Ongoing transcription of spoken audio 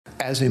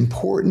as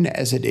important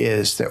as it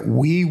is that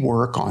we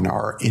work on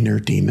our inner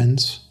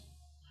demons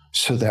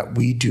so that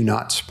we do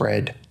not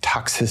spread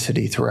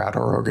toxicity throughout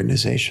our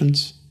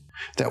organizations,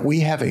 that we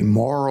have a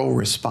moral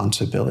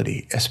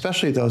responsibility,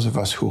 especially those of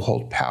us who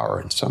hold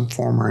power in some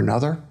form or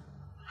another,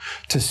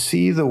 to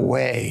see the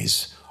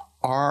ways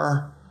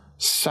our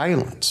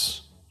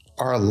silence,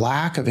 our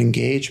lack of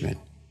engagement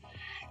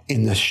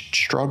in the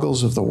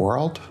struggles of the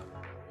world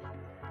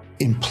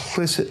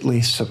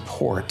implicitly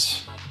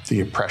supports the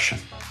oppression.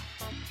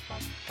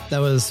 That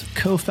was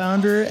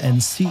co-founder and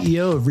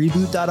CEO of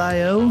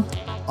Reboot.io,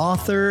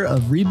 author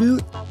of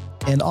Reboot,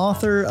 and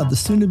author of the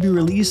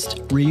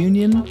soon-to-be-released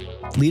Reunion,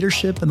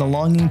 Leadership and the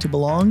Longing to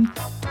Belong,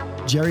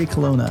 Jerry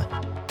Colonna.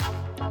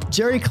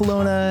 Jerry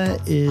Colonna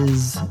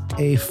is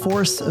a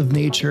force of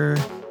nature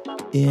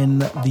in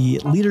the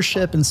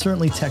leadership and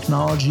certainly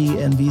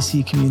technology and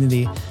VC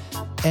community.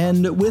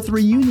 And with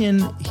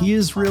Reunion, he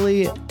is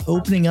really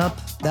opening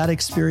up that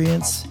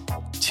experience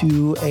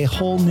to a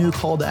whole new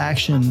call to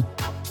action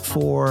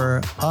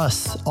for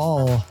us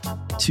all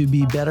to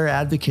be better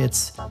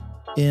advocates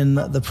in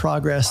the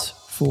progress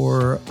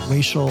for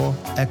racial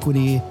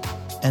equity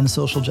and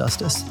social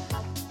justice.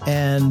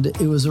 And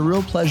it was a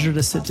real pleasure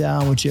to sit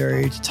down with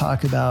Jerry to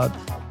talk about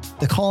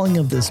the calling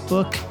of this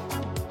book,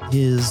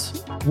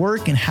 his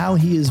work and how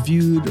he has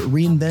viewed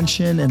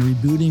reinvention and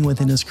rebooting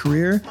within his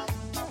career,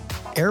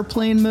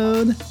 airplane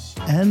mode,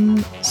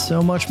 and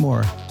so much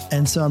more.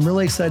 And so I'm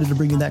really excited to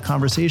bring you that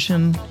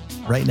conversation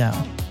right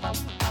now.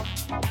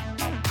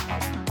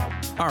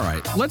 All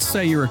right, let's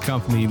say you're a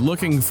company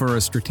looking for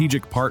a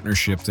strategic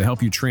partnership to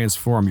help you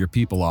transform your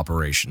people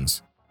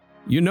operations.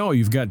 You know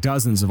you've got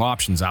dozens of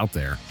options out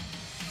there,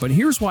 but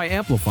here's why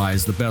Amplify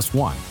is the best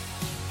one.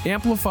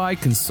 Amplify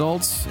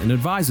consults and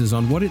advises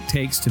on what it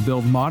takes to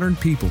build modern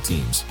people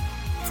teams,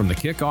 from the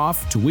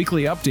kickoff to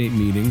weekly update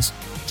meetings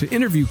to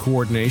interview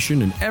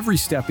coordination and every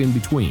step in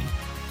between.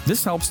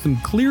 This helps them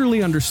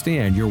clearly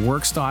understand your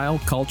work style,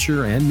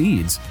 culture, and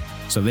needs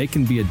so they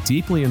can be a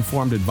deeply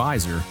informed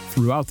advisor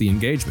throughout the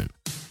engagement.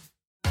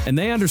 And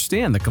they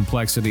understand the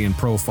complexity and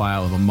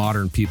profile of a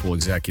modern people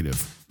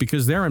executive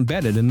because they're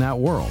embedded in that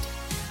world.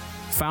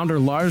 Founder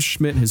Lars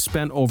Schmidt has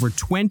spent over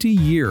 20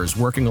 years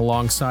working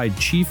alongside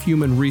chief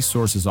human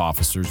resources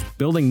officers,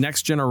 building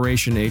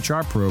next-generation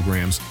HR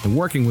programs and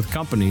working with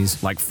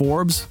companies like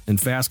Forbes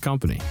and Fast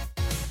Company.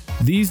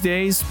 These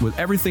days, with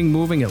everything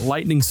moving at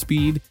lightning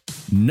speed,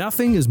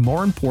 nothing is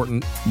more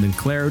important than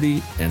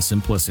clarity and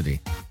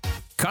simplicity.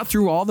 Cut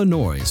through all the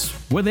noise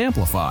with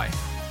Amplify.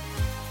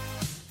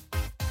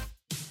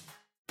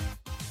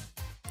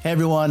 Hey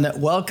everyone,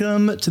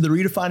 welcome to the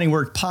Redefining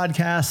Work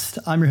podcast.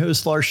 I'm your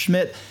host, Lars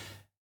Schmidt,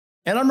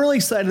 and I'm really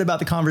excited about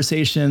the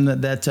conversation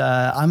that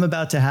I'm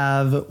about to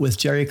have with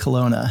Jerry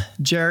Colonna.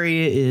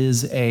 Jerry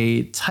is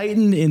a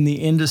titan in the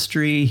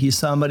industry. He's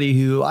somebody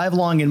who I've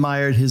long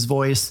admired his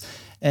voice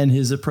and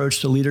his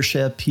approach to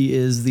leadership. He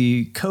is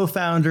the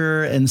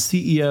co-founder and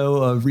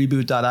CEO of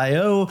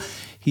Reboot.io.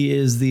 He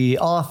is the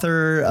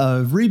author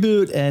of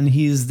Reboot, and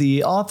he's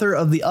the author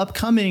of the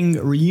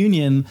upcoming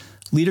Reunion,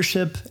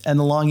 Leadership and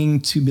the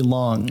Longing to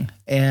Belong.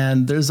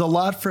 And there's a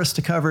lot for us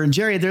to cover. And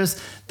Jerry,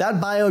 that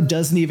bio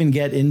doesn't even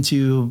get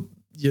into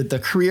the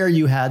career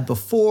you had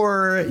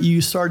before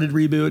you started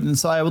Reboot. And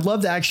so I would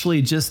love to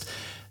actually just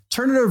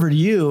turn it over to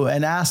you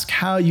and ask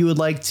how you would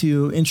like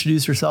to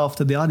introduce yourself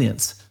to the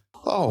audience.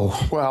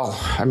 Oh, well,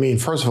 I mean,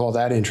 first of all,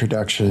 that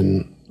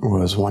introduction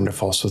was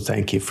wonderful. So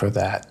thank you for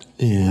that.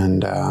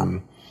 And,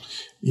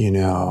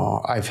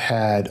 I've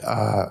had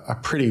a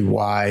pretty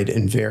wide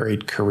and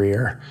varied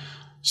career.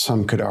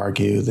 Some could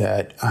argue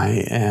that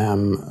I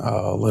am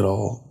a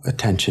little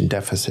attention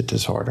deficit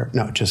disorder.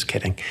 No, just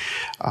kidding.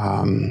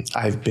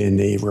 I've been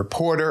a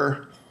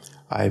reporter.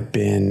 I've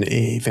been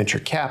a venture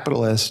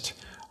capitalist.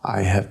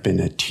 I have been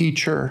a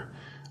teacher.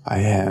 I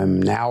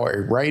am now a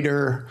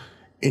writer,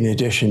 in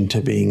addition to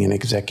being an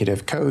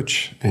executive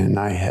coach. And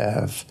I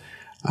have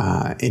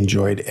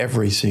enjoyed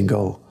every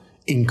single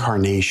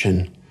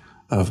incarnation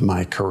of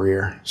my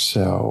career.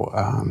 So,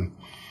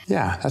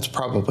 that's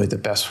probably the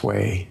best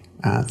way.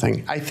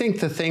 Thing. I think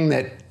the thing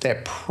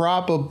that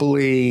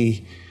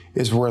probably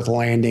is worth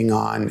landing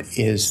on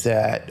is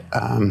that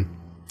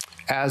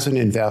as an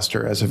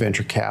investor, as a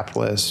venture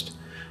capitalist,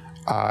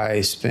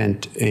 I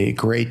spent a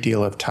great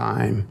deal of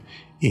time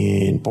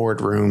in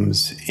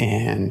boardrooms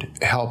and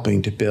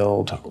helping to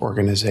build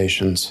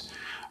organizations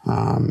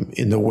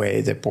in the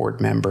way that board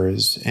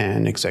members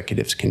and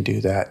executives can do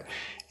that.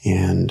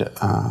 And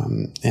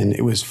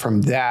it was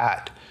from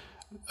that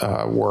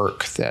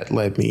work that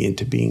led me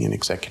into being an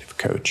executive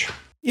coach.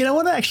 I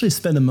want to actually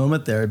spend a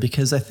moment there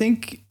because I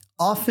think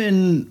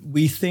often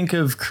we think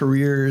of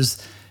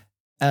careers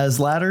as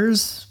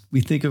ladders.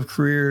 We think of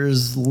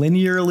careers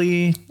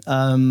linearly.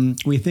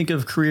 We think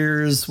of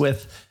careers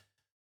with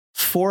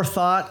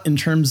forethought in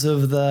terms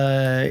of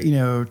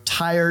the,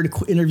 tired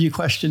interview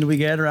question we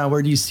get around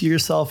where do you see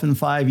yourself in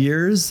 5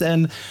 years?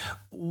 And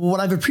what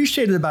I've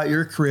appreciated about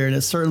your career, and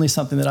it's certainly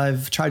something that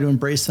I've tried to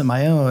embrace in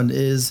my own,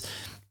 is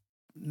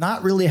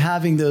not really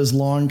having those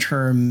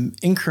long-term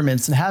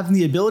increments and having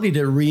the ability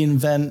to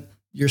reinvent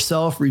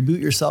yourself, reboot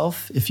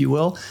yourself, if you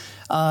will,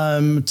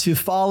 to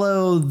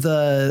follow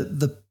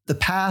the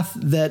path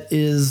that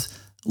is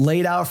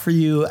laid out for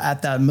you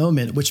at that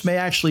moment, which may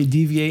actually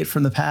deviate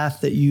from the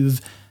path that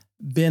you've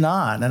been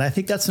on. And I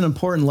think that's an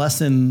important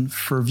lesson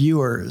for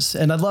viewers.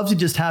 And I'd love to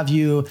just have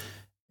you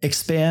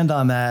expand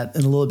on that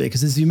in a little bit,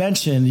 because as you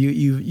mentioned,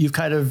 you've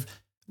kind of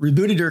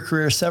rebooted your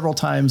career several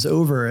times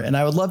over. And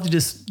I would love to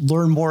just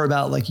learn more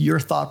about like your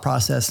thought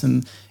process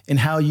and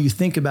how you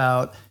think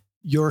about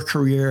your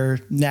career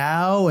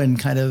now and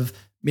kind of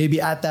maybe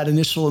at that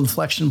initial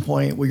inflection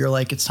point where you're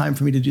like, it's time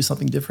for me to do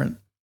something different.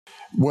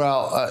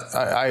 Well,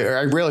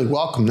 I really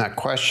welcome that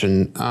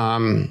question.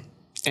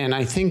 And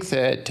I think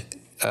that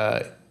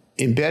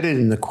embedded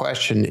in the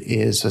question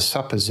is a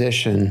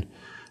supposition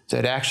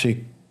that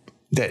actually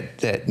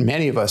that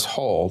many of us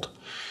hold,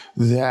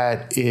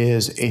 that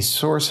is a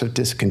source of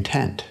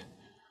discontent,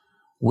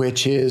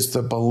 which is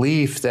the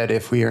belief that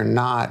if we are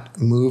not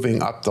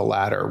moving up the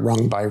ladder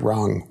rung by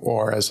rung,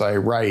 or as I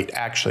write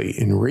actually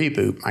in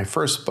Reboot, my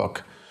first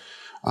book,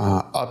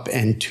 up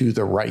and to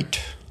the right,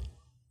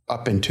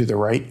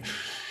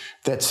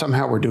 that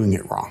somehow we're doing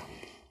it wrong.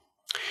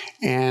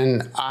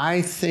 And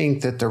I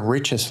think that the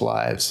richest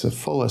lives, the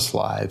fullest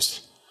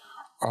lives,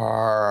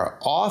 are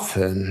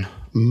often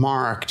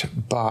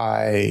marked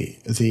by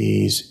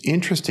these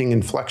interesting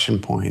inflection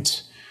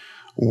points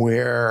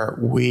where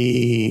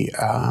we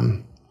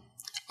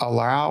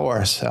allow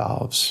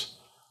ourselves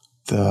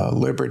the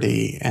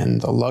liberty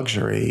and the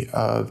luxury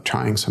of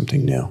trying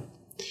something new.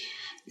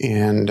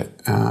 And,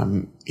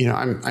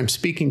 I'm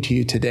speaking to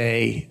you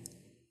today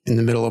in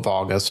the middle of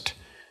August,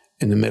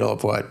 in the middle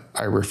of what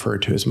I refer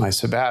to as my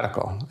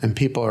sabbatical. And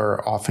people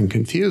are often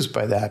confused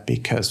by that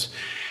because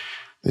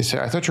they say,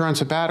 I thought you were on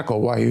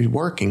sabbatical. Why are you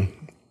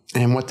working?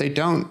 And what they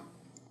don't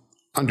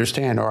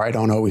understand, or I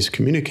don't always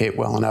communicate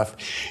well enough,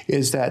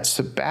 is that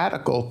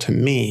sabbatical to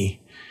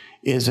me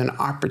is an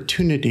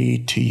opportunity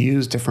to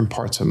use different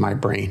parts of my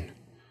brain,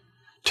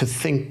 to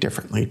think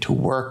differently, to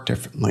work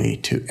differently,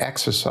 to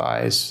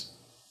exercise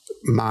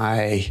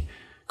my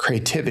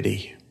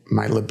creativity,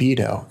 my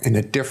libido in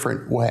a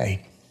different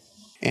way.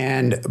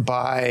 And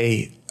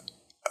by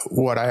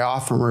what I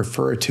often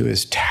refer to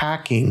as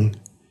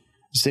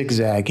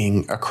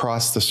zigzagging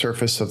across the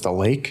surface of the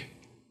lake,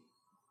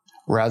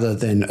 rather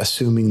than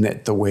assuming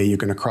that the way you're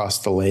going to cross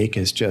the lake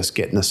is just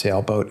get in a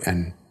sailboat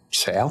and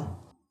sail.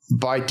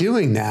 By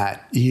doing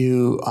that,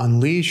 you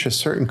unleash a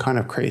certain kind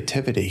of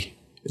creativity,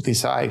 at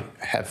least I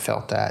have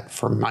felt that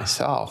for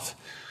myself,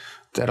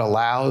 that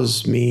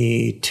allows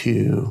me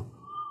to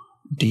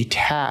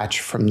detach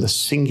from the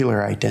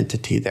singular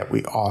identity that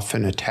we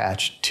often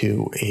attach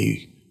to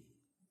a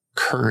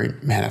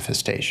current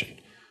manifestation.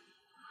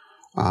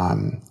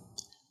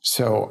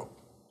 So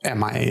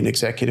am I an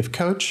executive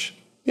coach?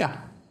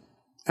 Yeah.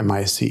 Am I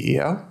a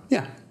CEO?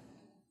 Yeah.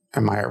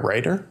 Am I a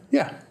writer?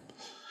 Yeah.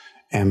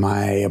 Am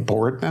I a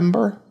board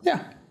member?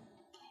 Yeah.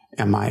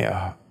 Am I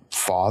a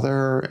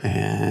father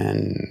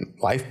and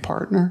life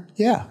partner?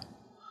 Yeah.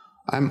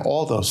 I'm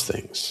all those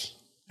things.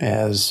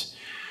 As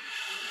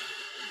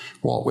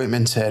Walt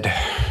Whitman said,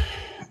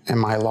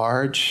 am I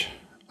large?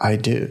 I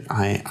do.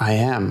 I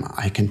am.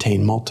 I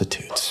contain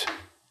multitudes.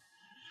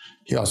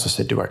 He also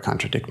said, do I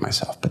contradict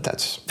myself? But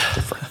that's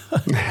different.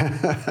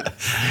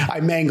 I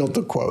mangled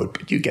the quote,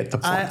 but you get the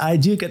point. I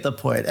do get the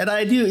point. And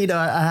I do,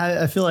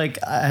 I feel like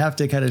I have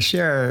to kind of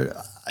share.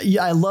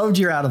 I loved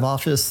your out of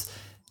office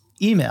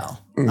email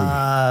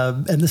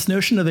and this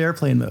notion of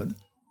airplane mode.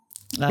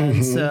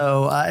 And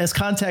so as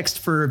context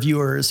for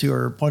viewers who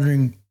are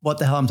wondering what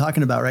the hell I'm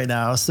talking about right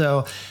now.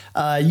 So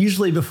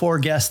usually before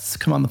guests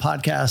come on the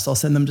podcast, I'll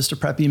send them just a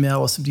prep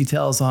email with some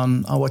details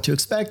on what to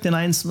expect. And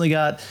I instantly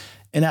got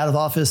an out of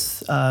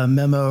office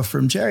memo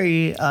from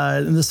Jerry.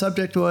 And the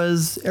subject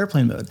was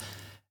airplane mode.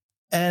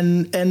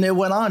 And it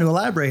went on to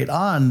elaborate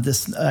on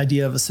this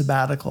idea of a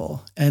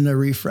sabbatical and a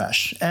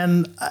refresh.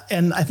 And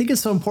I think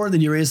it's so important that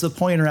you raise the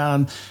point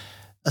around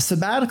a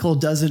sabbatical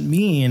doesn't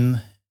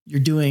mean you're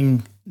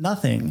doing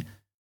nothing.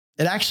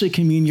 It actually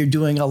can mean you're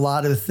doing a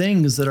lot of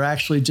things that are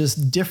actually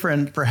just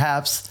different,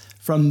 perhaps,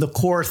 from the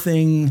core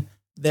thing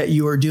that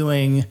you are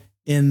doing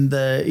in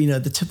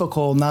the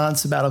typical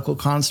non-sabbatical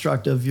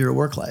construct of your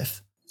work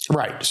life.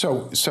 Right.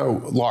 So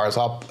Lars,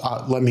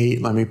 let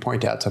me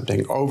point out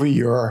something. Over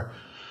your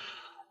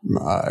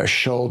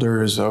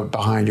shoulders or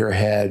behind your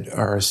head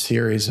are a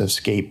series of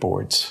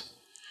skateboards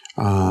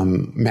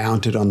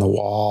mounted on the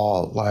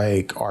wall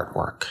like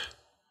artwork.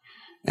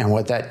 And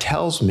what that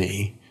tells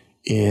me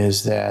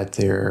is that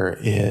there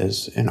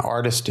is an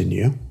artist in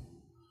you,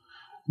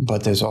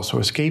 but there's also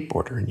a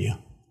skateboarder in you.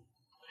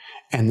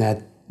 And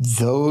that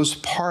those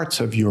parts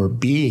of your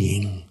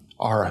being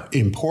are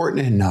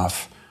important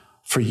enough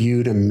for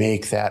you to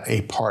make that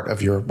a part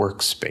of your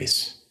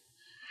workspace.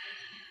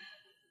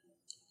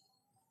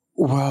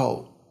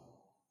 Well,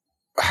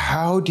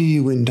 how do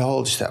you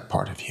indulge that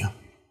part of you?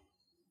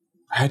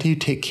 How do you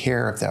take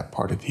care of that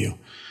part of you?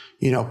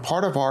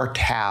 Part of our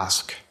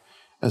task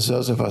as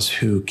those of us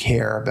who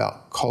care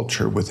about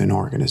culture within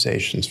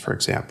organizations, for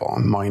example,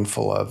 I'm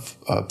mindful of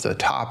the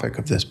topic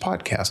of this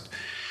podcast.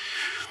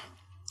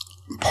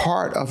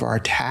 Part of our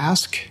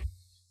task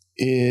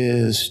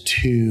is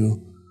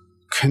to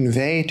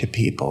convey to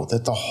people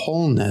that the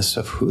wholeness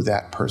of who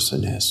that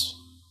person is,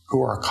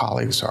 who our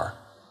colleagues are,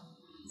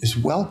 is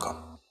welcome.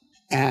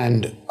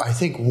 And I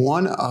think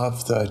one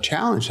of the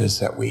challenges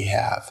that we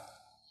have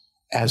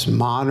as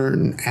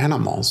modern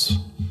animals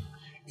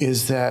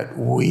is that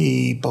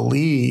we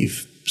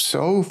believe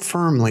so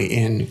firmly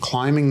in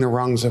climbing the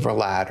rungs of a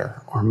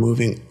ladder or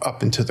moving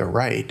up and to the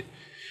right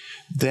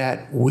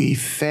that we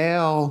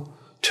fail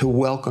to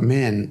welcome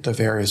in the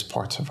various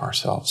parts of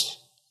ourselves.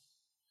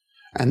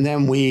 And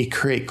then we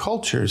create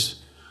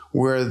cultures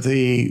where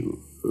the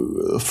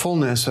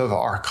fullness of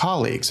our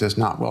colleagues is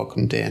not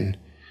welcomed in,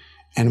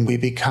 and we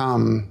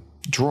become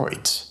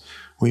droids.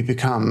 We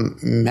become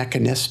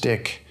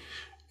mechanistic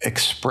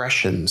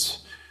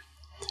expressions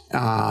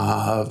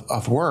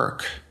of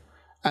work.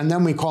 And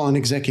then we call an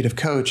executive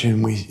coach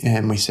and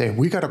we say,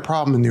 we got a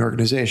problem in the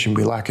organization,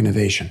 we lack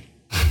innovation.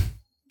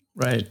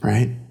 Right.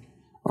 Right?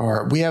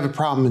 Or we have a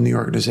problem in the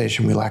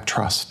organization, we lack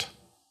trust.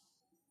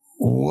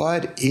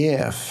 What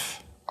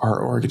if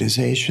our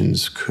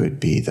organizations could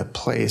be the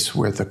place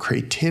where the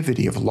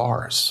creativity of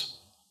Lars,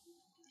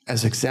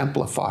 as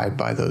exemplified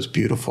by those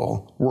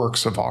beautiful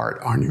works of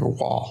art on your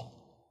wall,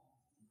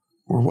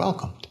 were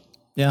welcomed?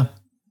 Yeah.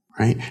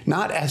 Right?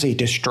 Not as a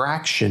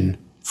distraction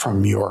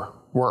from your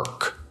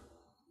work,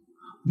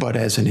 but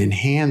as an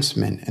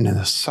enhancement and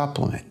a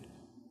supplement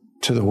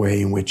to the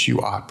way in which you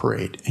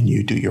operate and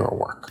you do your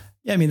work.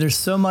 Yeah, I mean, there's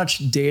so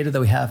much data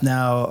that we have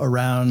now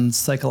around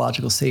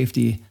psychological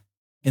safety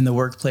in the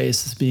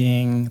workplace as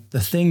being the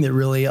thing that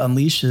really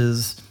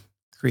unleashes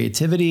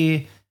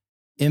creativity,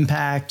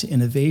 impact,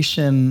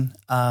 innovation,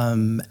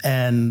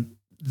 and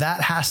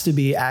that has to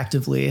be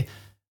actively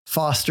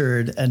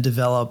fostered and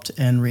developed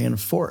and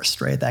reinforced,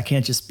 right? That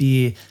can't just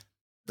be,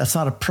 that's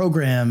not a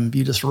program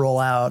you just roll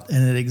out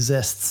and it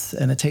exists,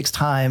 and it takes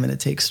time and it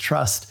takes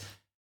trust.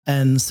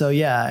 And so,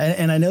 yeah,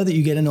 and I know that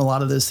you get into a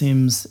lot of those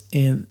themes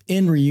in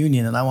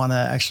Reunion, and I want to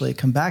actually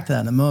come back to that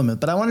in a moment,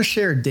 but I want to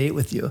share a date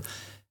with you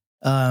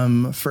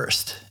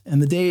first.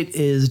 And the date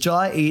is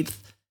July 8th,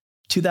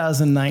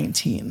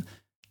 2019.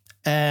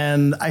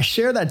 And I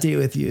share that date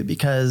with you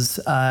because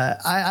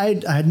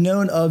I had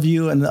known of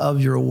you and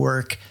of your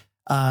work.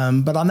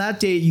 But on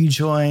that date, you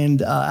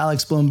joined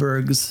Alex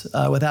Blumberg's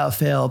Without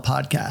Fail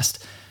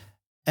podcast.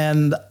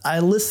 And I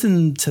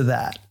listened to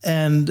that.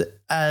 And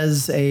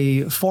as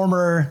a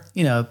former,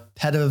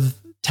 head of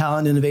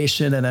talent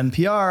innovation at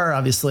NPR,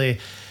 obviously,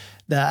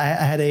 that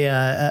I had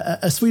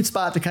a sweet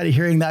spot to kind of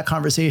hearing that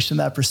conversation,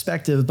 that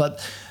perspective.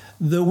 But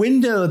the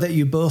window that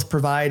you both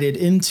provided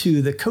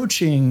into the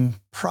coaching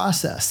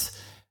process,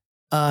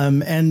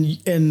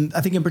 and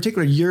I think in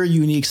particular, your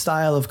unique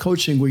style of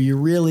coaching, where you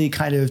really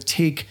kind of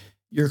take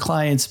your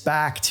clients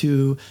back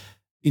to,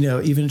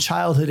 even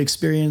childhood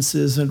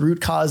experiences and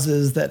root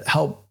causes that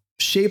help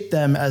shape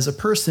them as a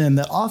person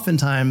that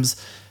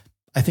oftentimes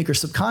I think are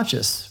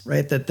subconscious,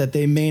 right? That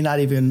they may not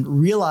even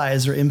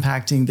realize are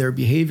impacting their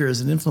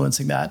behaviors and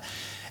influencing that.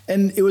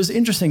 And it was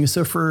interesting.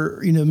 So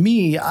for,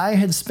 me, I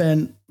had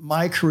spent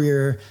my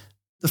career,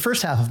 the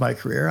first half of my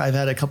career, I've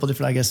had a couple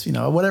different, I guess,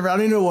 whatever, I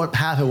don't even know what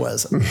half it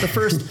was. The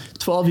first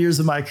 12 years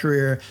of my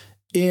career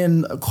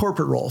in a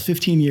corporate role,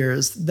 15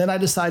 years. Then I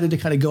decided to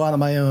kind of go out on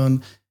my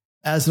own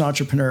as an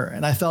entrepreneur.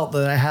 And I felt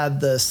that I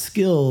had the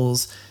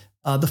skills,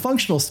 the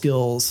functional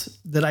skills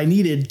that I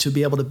needed to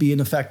be able to be an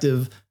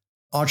effective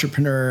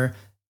entrepreneur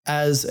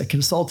as a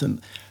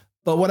consultant.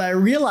 But what I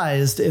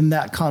realized in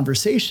that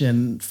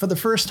conversation for the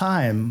first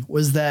time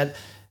was that,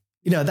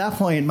 at that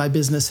point, my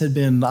business had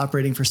been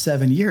operating for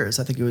 7 years.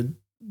 I think it was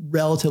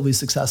relatively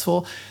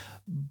successful.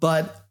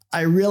 But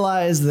I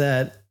realized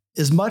that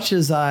as much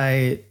as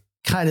I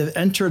kind of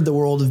entered the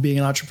world of being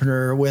an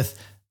entrepreneur with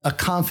a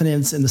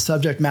confidence in the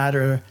subject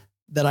matter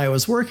that I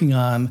was working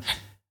on,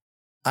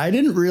 I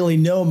didn't really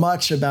know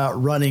much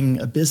about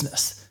running a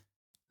business.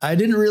 I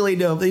didn't really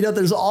know,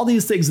 there's all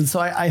these things. And so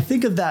I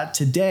think of that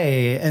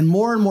today, and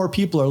more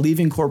people are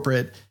leaving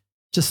corporate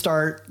to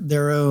start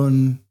their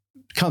own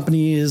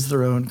companies,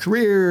 their own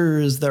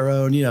careers, their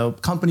own,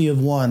 company of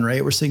one,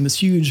 right? We're seeing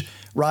this huge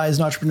rise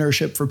in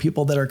entrepreneurship for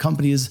people that are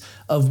companies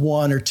of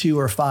 1 or 2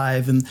 or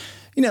 5. And,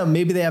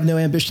 maybe they have no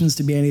ambitions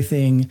to be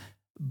anything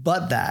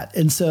but that.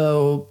 And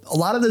so a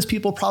lot of those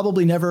people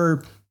probably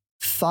never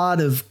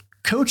thought of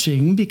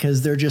coaching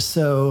because they're just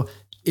so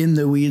in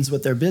the weeds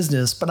with their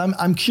business. But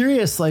I'm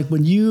curious, like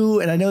when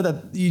and I know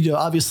that,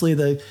 obviously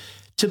the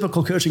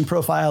typical coaching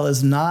profile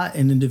is not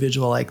an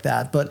individual like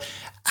that, but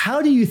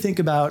how do you think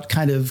about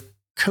kind of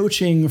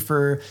coaching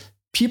for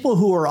people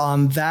who are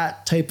on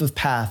that type of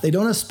path? They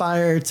don't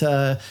aspire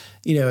to,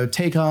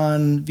 take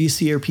on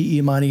VC or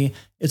PE money.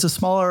 It's a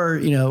smaller,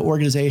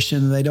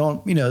 organization. They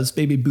don't, it's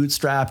maybe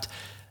bootstrapped,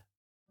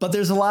 but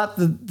there's a lot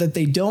that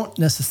they don't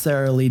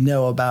necessarily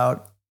know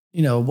about,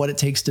 what it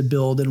takes to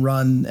build and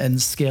run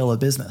and scale a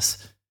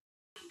business.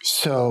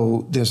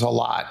 So there's a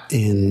lot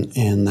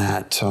in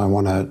that. So I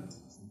want to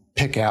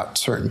pick out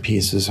certain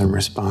pieces and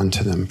respond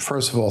to them.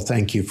 First of all,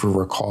 thank you for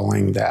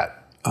recalling that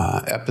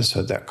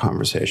episode, that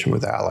conversation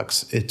with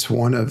Alex. It's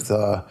one of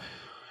the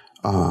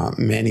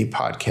many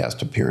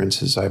podcast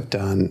appearances I've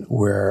done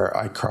where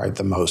I cried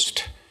the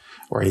most,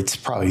 or it's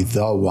probably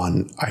the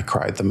one I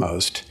cried the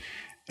most.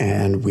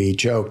 And we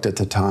joked at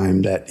the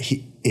time that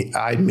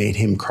I'd made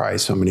him cry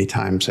so many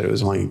times that it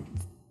was only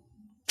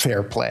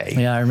fair play.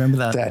 Yeah, I remember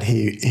that. That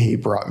he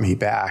brought me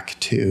back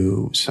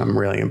to some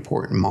really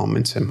important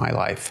moments in my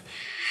life.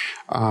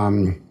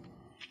 So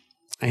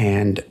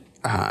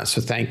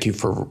thank you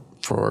for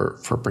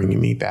bringing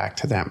me back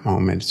to that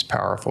moment. It's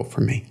powerful for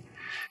me.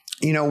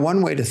 You know,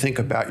 one way to think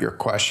about your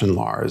question,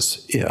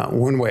 Lars,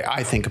 one way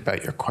I think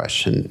about your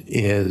question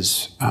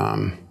is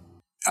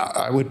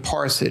I would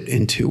parse it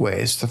in two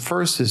ways. The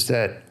first is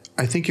that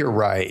I think you're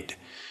right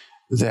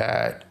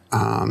that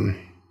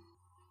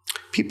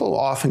people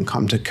often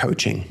come to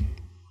coaching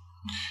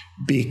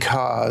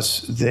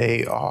because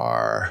they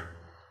are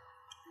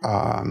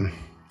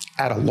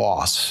at a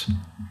loss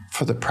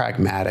for the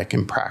pragmatic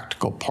and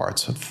practical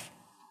parts of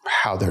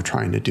how they're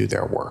trying to do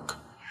their work.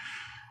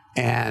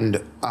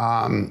 And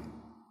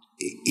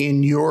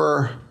in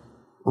your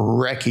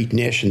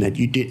recognition that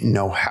you didn't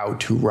know how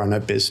to run a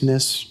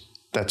business,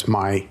 that's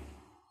my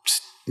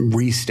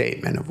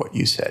restatement of what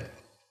you said.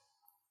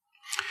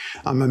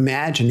 I'm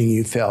imagining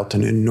you felt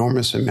an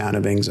enormous amount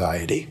of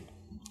anxiety,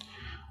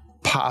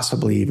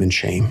 possibly even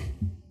shame,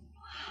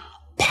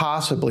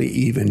 possibly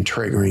even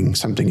triggering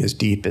something as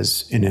deep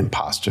as an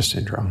imposter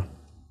syndrome.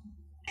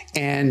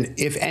 And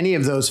if any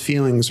of those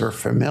feelings are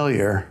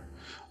familiar,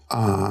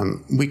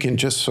 we can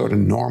just sort of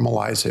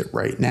normalize it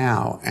right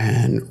now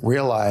and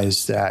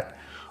realize that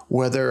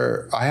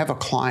whether I have a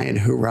client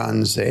who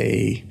runs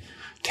a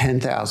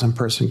 10,000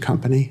 person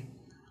company,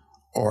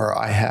 or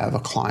I have a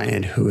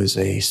client who is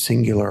a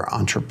singular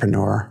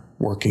entrepreneur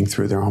working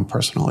through their own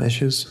personal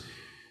issues,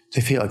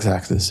 they feel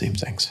exactly the same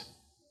things.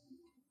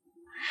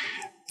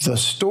 The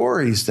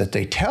stories that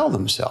they tell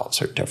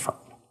themselves are different,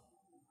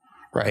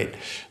 right?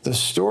 The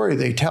story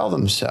they tell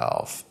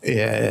themselves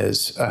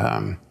is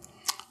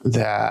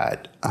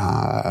that,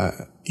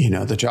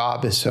 the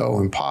job is so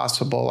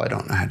impossible, I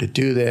don't know how to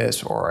do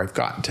this, or I've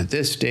gotten to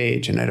this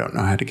stage and I don't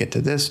know how to get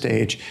to this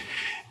stage.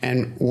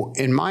 And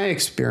in my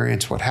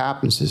experience, what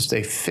happens is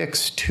they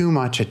fix too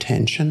much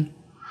attention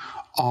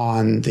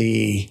on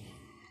the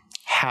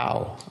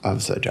how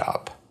of the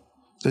job.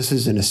 This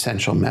is an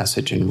essential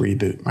message in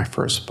Reboot, my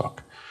first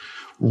book,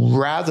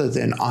 rather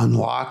than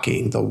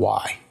unlocking the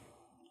why.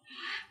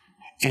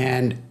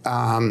 And,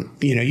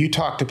 you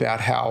talked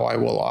about how I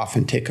will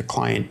often take a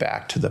client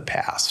back to the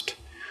past.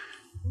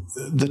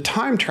 The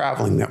time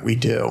traveling that we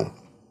do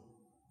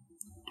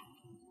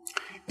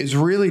is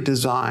really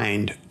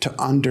designed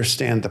to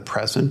understand the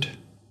present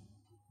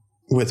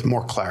with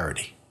more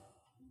clarity.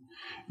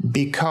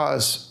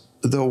 Because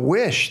the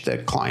wish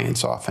that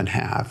clients often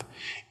have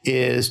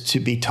is to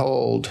be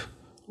told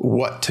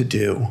what to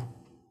do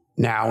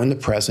now in the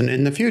present and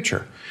in the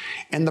future.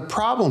 And the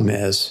problem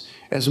is,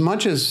 as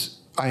much as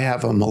I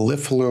have a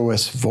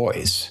mellifluous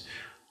voice,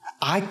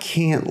 I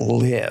can't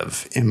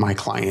live in my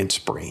client's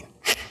brain,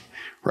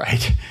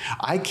 right?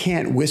 I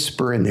can't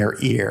whisper in their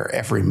ear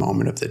every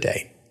moment of the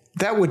day.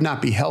 That would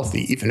not be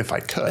healthy, even if I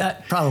could.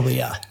 That probably,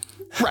 yeah.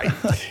 Right.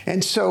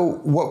 And so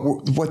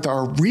what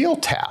our real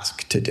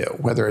task to do,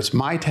 whether it's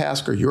my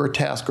task or your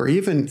task, or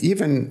even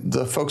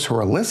the folks who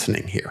are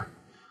listening here,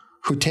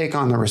 who take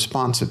on the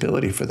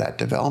responsibility for that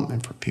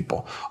development for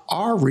people,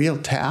 our real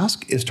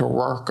task is to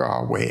work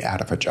our way out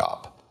of a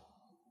job.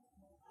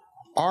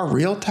 Our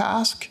real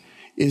task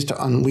is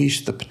to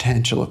unleash the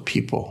potential of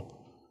people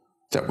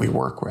that we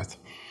work with.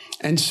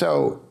 And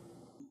so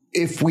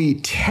if we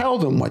tell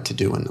them what to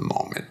do in the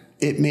moment,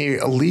 it may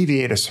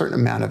alleviate a certain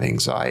amount of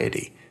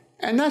anxiety,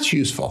 and that's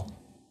useful.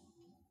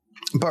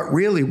 But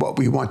really what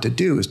we want to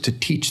do is to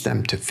teach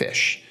them to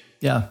fish.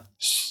 Yeah.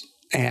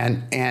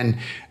 And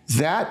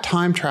that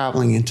time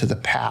traveling into the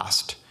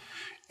past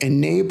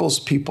enables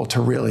people to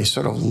really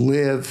sort of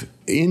live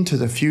into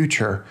the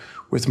future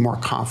with more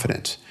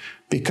confidence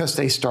because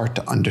they start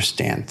to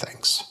understand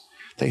things.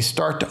 They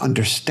start to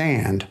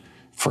understand,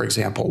 for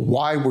example,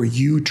 why were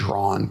you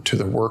drawn to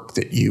the work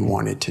that you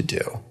wanted to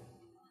do?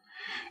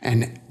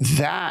 And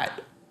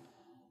that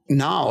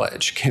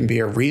knowledge can be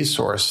a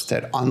resource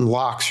that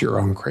unlocks your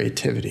own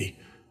creativity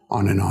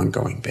on an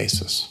ongoing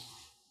basis.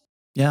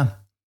 Yeah.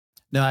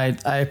 No,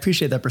 I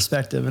appreciate that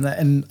perspective.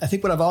 And I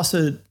think what I've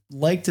also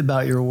liked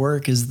about your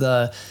work is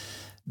the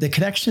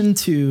connection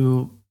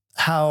to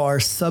how our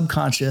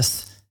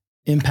subconscious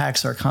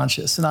impacts our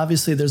conscious. And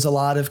obviously there's a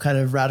lot of kind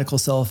of radical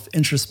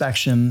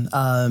self-introspection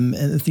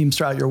and themes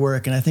throughout your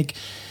work. And I think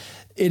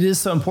it is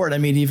so important. I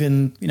mean,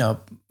 even,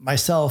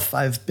 myself,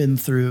 I've been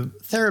through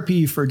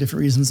therapy for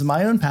different reasons in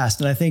my own past.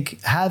 And I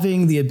think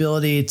having the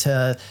ability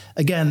to,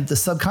 again, the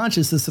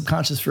subconscious is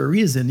subconscious for a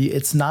reason.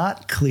 It's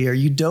not clear.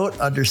 You don't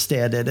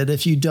understand it. And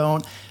if you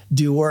don't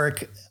do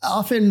work,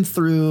 often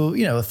through,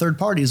 third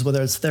parties,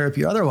 whether it's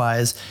therapy or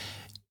otherwise,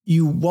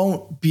 you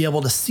won't be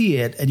able to see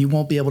it, and you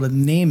won't be able to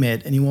name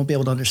it, and you won't be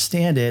able to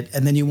understand it.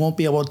 And then you won't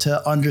be able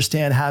to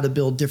understand how to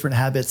build different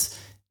habits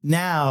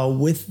now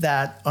with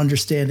that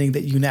understanding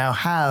that you now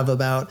have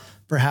about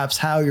perhaps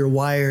how you're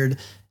wired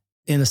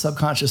in a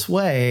subconscious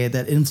way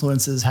that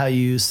influences how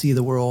you see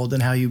the world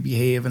and how you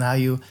behave and how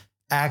you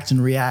act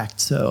and react.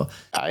 So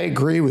I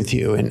agree with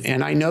you.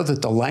 And I know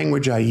that the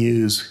language I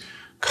use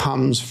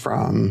comes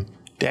from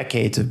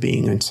decades of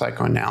being in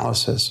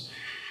psychoanalysis.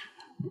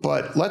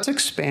 But let's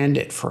expand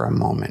it for a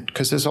moment,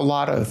 because there's a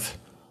lot of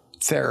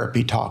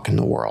therapy talk in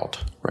the world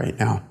right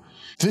now.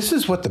 This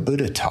is what the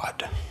Buddha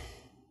taught,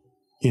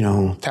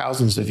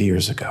 thousands of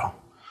years ago.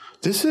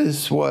 This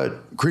is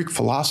what Greek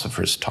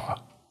philosophers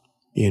taught,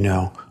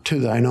 to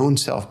thine own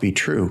self be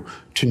true,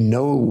 to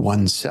know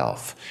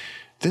oneself.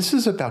 This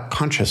is about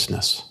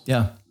consciousness.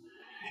 Yeah.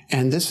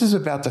 And this is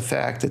about the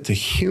fact that the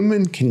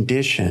human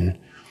condition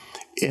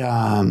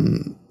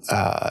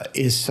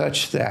is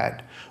such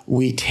that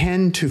we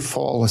tend to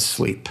fall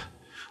asleep.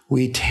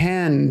 We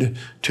tend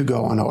to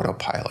go on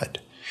autopilot.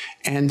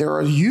 And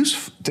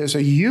there's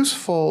a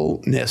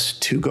usefulness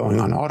to going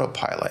on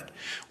autopilot,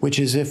 which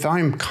is if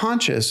I'm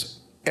conscious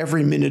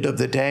every minute of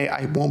the day,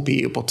 I won't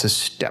be able to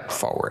step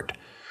forward.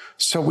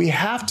 So we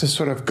have to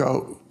sort of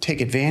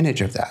take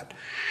advantage of that.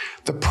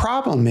 The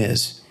problem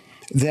is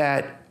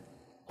that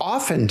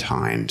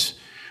oftentimes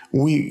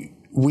we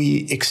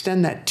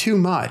extend that too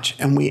much,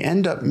 and we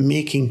end up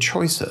making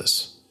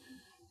choices.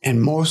 And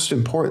most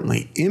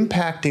importantly,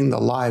 impacting the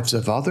lives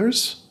of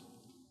others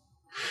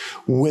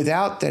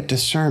without that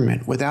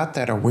discernment, without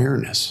that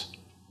awareness.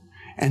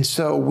 And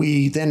so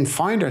we then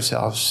find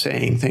ourselves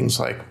saying things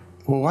like,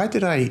 well, why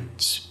did I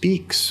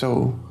speak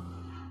so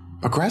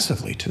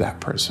aggressively to that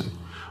person?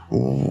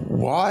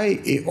 Why,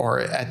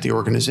 or at the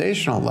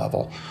organizational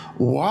level,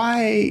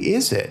 why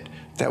is it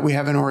that we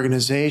have an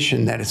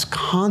organization that is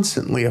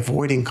constantly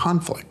avoiding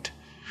conflict?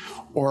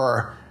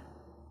 Or,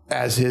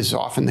 as is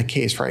often the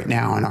case right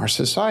now in our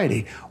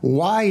society,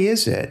 why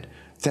is it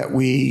that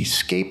we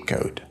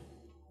scapegoat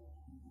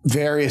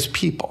various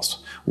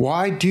peoples?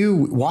 Why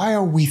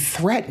are we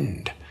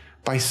threatened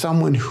by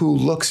someone who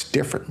looks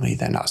differently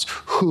than us,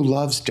 who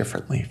loves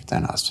differently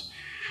than us?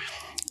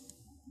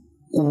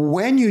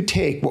 When you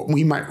take what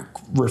we might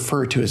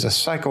refer to as a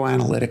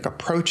psychoanalytic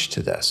approach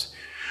to this,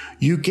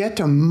 you get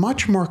to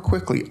much more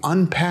quickly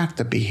unpack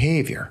the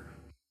behavior.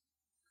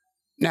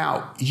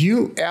 Now,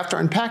 after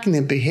unpacking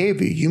the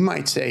behavior, you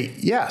might say,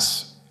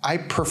 yes, I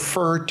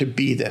prefer to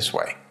be this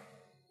way.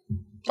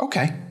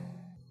 Okay.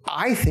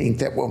 I think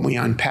that when we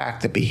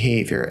unpack the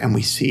behavior and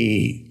we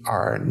see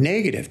our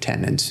negative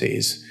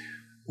tendencies,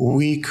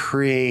 we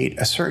create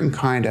a certain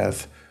kind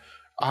of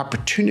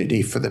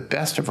opportunity for the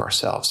best of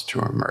ourselves to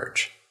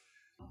emerge.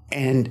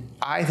 And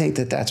I think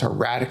that that's a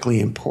radically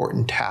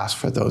important task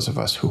for those of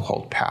us who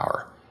hold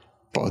power,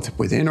 both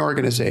within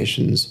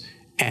organizations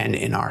and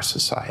in our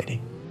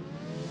society.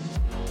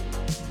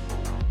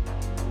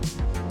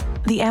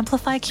 The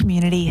Amplify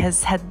community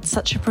has had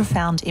such a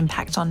profound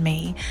impact on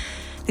me.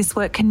 This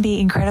work can be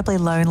incredibly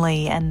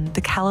lonely, and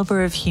the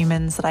caliber of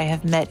humans that I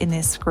have met in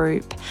this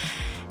group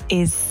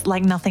is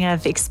like nothing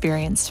I've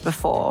experienced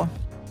before.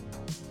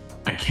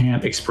 I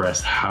can't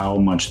express how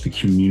much the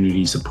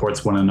community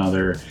supports one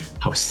another,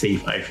 how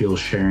safe I feel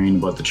sharing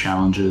about the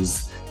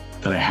challenges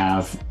that I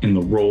have in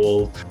the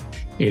role.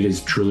 It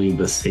is truly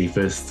the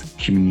safest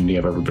community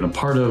I've ever been a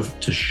part of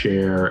to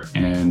share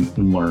and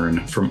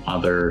learn from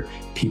other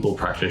people,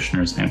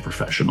 practitioners, and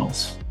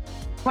professionals.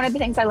 One of the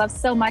things I love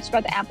so much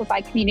about the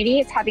Amplify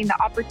community is having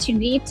the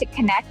opportunity to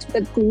connect with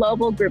a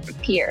global group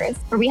of peers,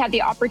 where we have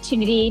the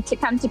opportunity to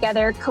come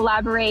together,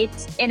 collaborate,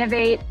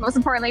 innovate, most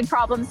importantly,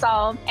 problem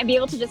solve, and be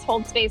able to just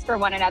hold space for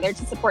one another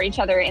to support each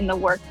other in the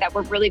work that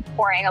we're really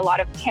pouring a lot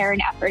of care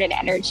and effort and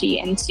energy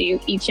into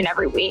each and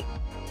every week.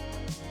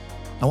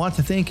 I want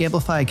to thank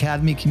Amplify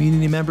Academy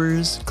community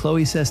members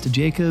Chloe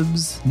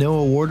Sesta-Jacobs,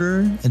 Noah Warder,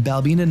 and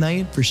Balbina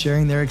Knight for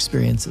sharing their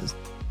experiences.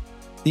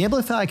 The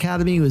Amplify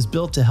Academy was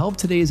built to help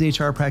today's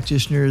HR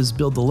practitioners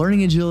build the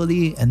learning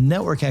agility and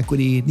network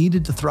equity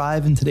needed to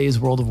thrive in today's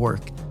world of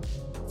work.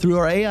 Through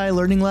our AI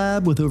Learning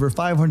Lab with over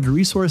 500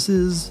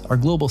 resources, our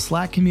global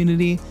Slack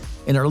community,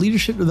 and our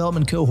leadership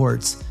development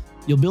cohorts,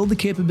 you'll build the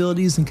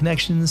capabilities and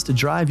connections to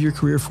drive your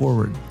career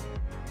forward.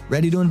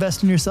 Ready to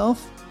invest in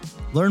yourself?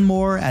 Learn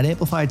more at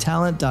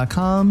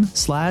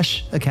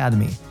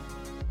amplifytalent.com/academy.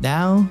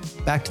 Now,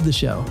 back to the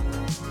show.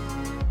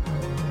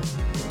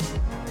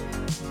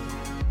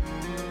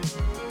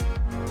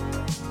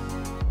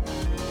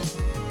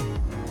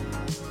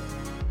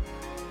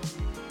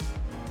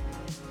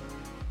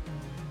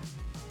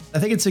 I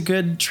think it's a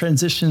good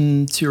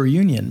transition to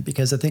reunion,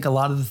 because I think a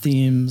lot of the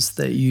themes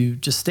that you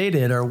just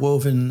stated are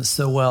woven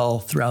so well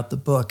throughout the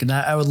book. And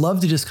I would love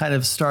to just kind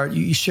of start,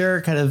 you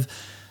share kind of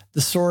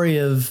the story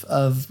of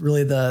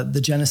really the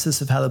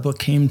genesis of how the book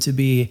came to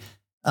be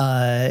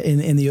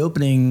in the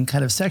opening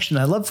kind of section.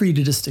 I'd love for you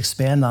to just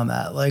expand on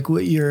that. Like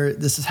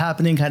this is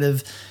happening kind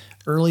of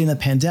early in the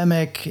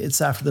pandemic. It's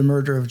after the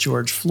murder of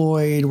George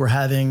Floyd. We're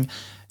having,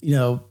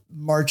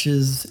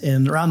 marches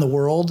around the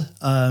world,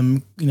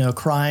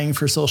 crying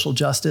for social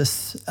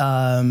justice.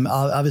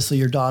 Obviously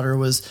your daughter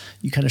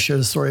you kind of share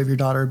the story of your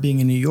daughter being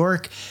in New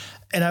York.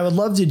 And I would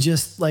love to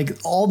just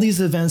all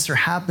these events are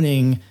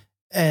happening.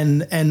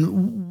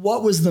 And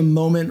what was the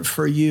moment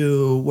for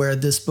you where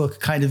this book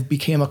kind of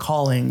became a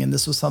calling and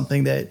this was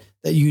something that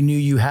you knew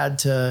you had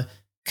to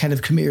kind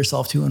of commit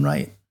yourself to and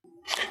write?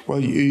 Well,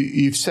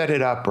 you've set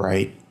it up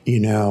right.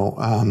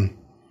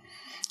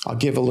 I'll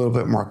give a little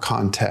bit more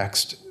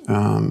context.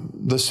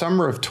 The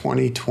summer of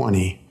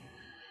 2020,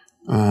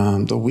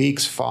 the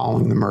weeks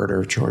following the murder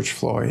of George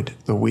Floyd,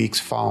 the weeks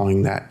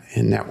following that,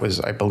 and that was,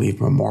 I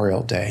believe,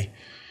 Memorial Day,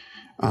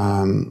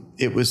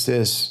 it was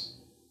this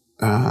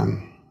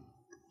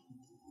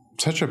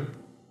such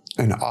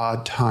an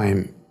odd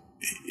time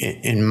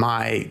in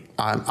my,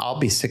 I'll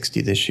be 60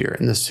 this year.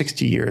 In the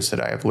 60 years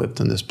that I have lived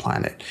on this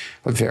planet,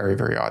 a very,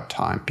 very odd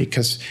time,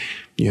 because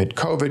you had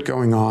COVID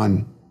going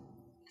on,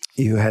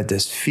 you had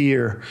this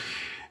fear,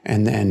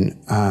 and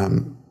then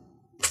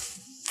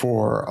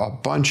for a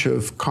bunch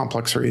of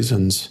complex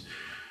reasons,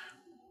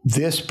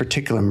 this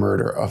particular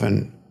murder of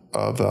an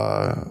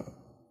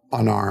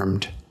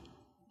unarmed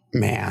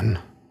man,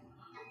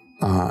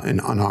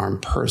 an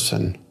unarmed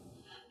person,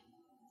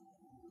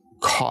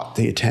 caught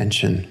the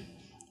attention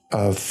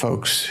of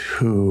folks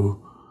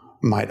who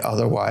might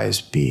otherwise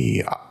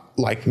be,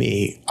 like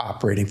me,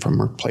 operating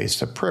from a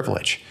place of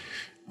privilege.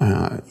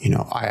 I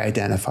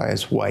identify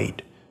as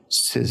white,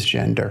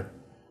 cisgender,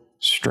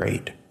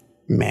 straight,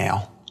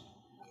 male.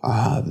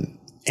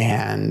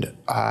 And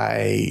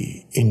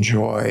I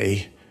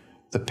enjoy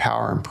the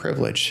power and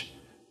privilege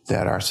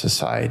that our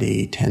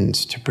society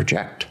tends to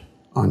project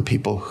on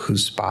people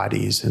whose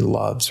bodies and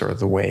loves are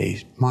the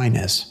way mine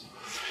is.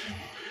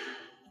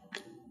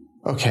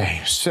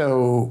 Okay,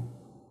 so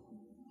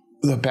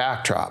the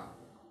backdrop.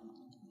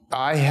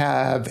 I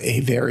have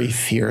a very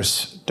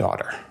fierce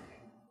daughter.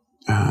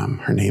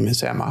 Her name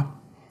is Emma.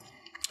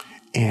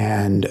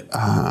 And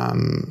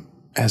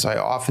as I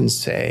often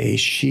say,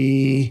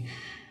 she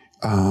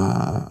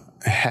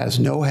has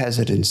no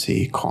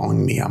hesitancy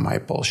calling me on my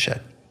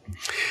bullshit.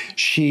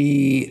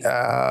 She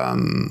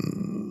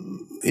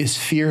is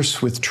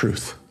fierce with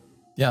truth.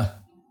 Yeah.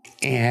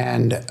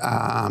 And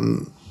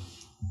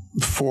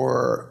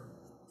for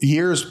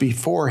years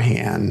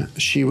beforehand,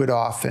 she would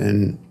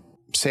often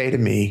say to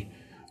me,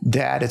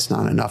 Dad, it's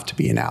not enough to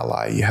be an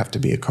ally. You have to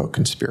be a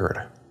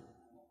co-conspirator.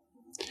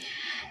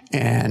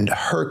 And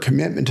her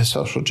commitment to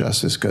social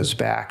justice goes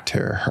back to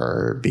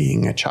her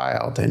being a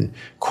child and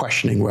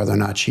questioning whether or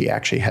not she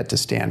actually had to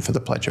stand for the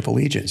Pledge of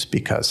Allegiance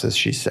because, as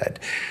she said,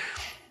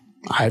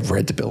 I've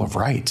read the Bill of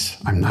Rights.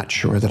 I'm not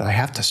sure that I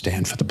have to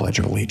stand for the Pledge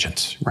of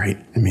Allegiance, right?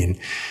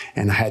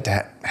 And I had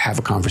to have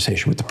a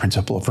conversation with the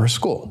principal of her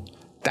school.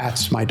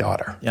 That's my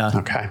daughter. Yeah.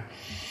 Okay.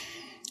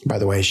 By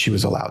the way, she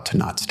was allowed to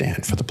not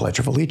stand for the Pledge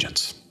of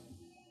Allegiance.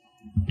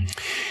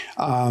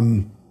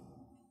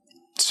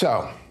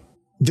 So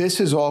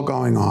this is all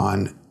going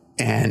on,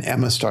 and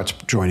Emma starts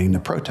joining the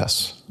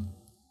protests.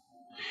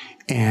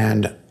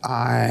 And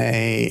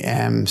I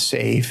am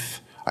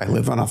safe. I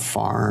live on a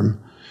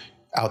farm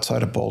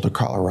outside of Boulder,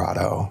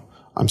 Colorado.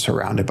 I'm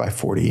surrounded by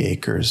 40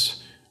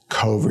 acres.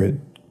 COVID,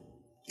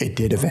 it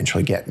did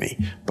eventually get me,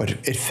 but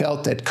it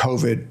felt that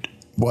COVID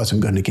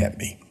wasn't going to get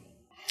me.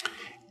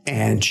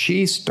 And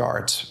she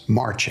starts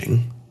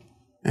marching,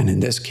 and in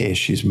this case,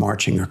 she's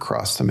marching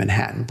across the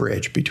Manhattan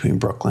Bridge between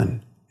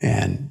Brooklyn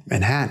and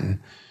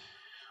Manhattan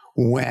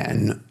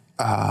when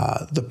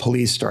the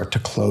police start to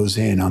close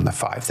in on the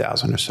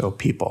 5,000 or so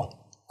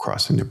people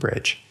crossing the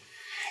bridge.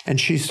 And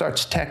she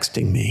starts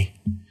texting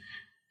me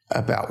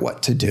about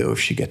what to do if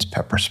she gets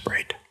pepper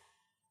sprayed.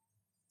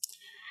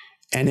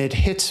 And it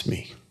hits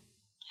me.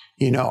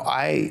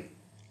 I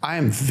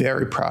am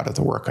very proud of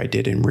the work I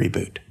did in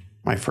Reboot,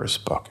 my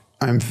first book.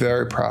 I'm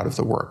very proud of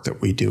the work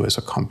that we do as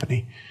a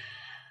company.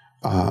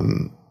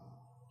 And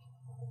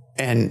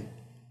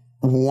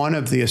one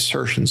of the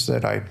assertions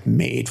that I've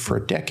made for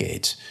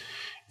decades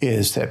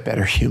is that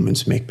better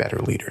humans make better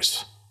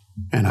leaders.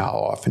 And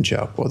I'll often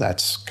joke, well,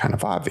 that's kind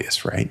of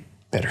obvious, right?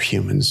 Better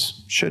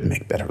humans should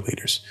make better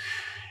leaders.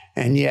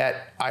 And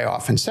yet I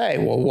often say,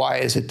 well, why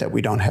is it that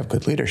we don't have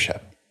good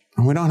leadership?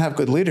 And we don't have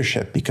good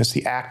leadership because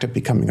the act of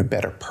becoming a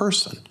better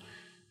person,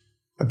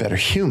 a better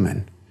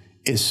human,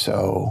 is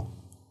so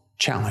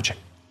challenging.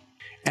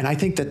 And I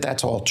think that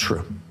that's all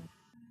true.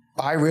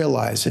 I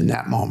realized in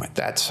that moment,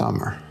 that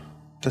summer,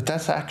 that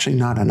that's actually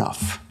not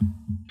enough.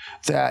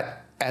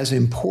 That as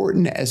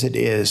important as it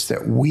is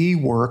that we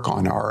work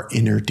on our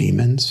inner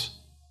demons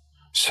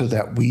so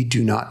that we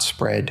do not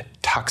spread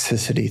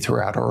toxicity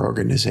throughout our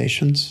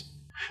organizations,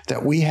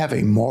 that we have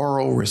a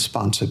moral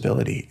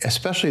responsibility,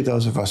 especially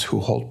those of us who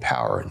hold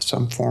power in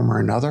some form or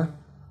another,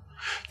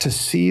 to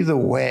see the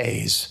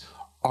ways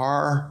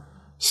our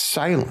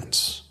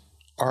silence,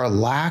 our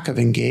lack of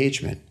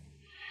engagement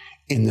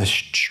in the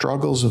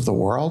struggles of the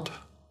world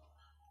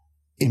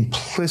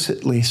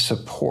implicitly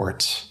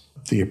supports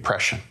the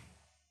oppression.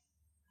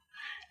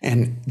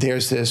 And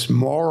there's this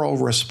moral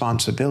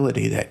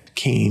responsibility that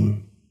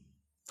came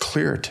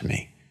clear to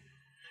me.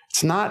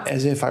 It's not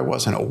as if I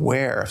wasn't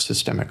aware of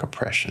systemic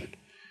oppression.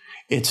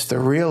 It's the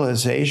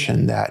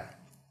realization that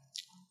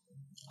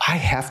I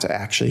have to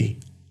actually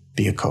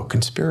be a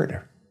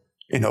co-conspirator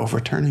in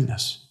overturning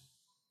this.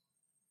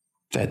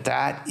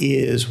 That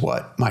is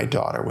what my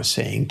daughter was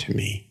saying to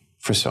me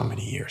for so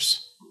many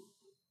years.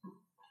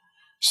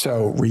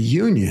 So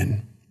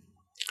Reunion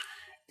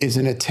is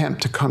an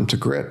attempt to come to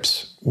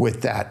grips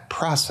with that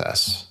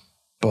process,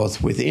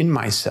 both within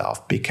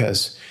myself,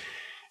 because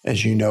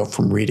as you know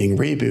from reading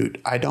Reboot,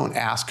 I don't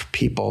ask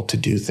people to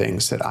do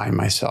things that I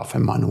myself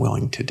am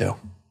unwilling to do.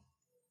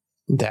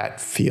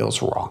 That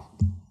feels wrong.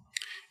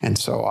 And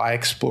so I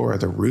explore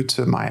the roots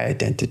of my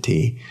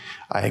identity.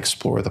 I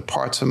explore the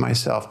parts of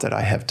myself that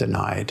I have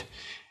denied.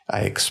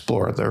 I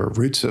explore the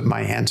roots of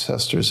my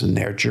ancestors and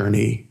their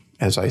journey,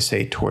 as I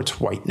say, towards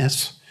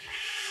whiteness.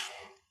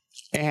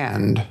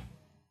 And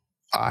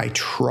I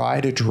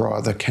try to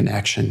draw the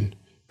connection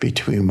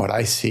between what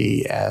I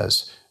see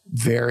as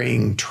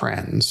varying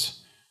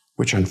trends,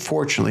 which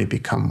unfortunately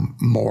become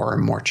more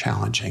and more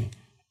challenging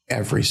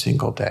every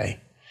single day,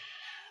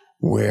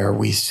 where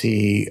we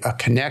see a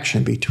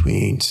connection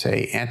between,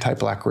 say,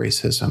 anti-Black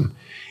racism,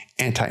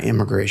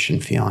 anti-immigration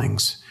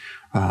feelings,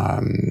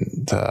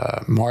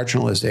 the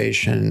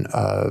marginalization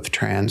of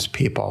trans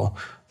people,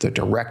 the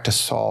direct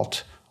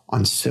assault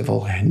on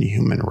civil and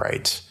human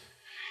rights,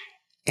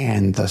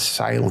 and the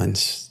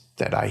silence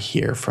that I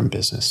hear from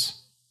business.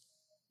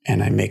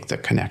 And I make the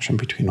connection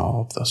between all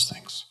of those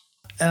things.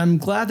 And I'm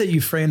glad that you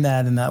frame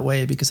that in that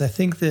way, because I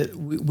think that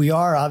we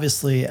are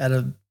obviously at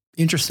a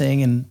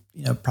interesting and,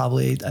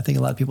 probably, I think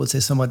a lot of people would say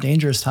somewhat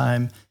dangerous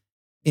time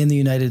in the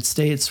United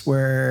States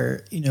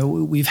where,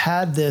 we've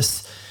had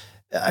this.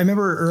 I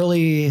remember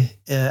early,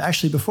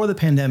 actually before the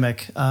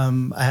pandemic,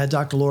 I had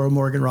Dr. Laura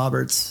Morgan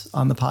Roberts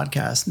on the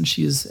podcast, and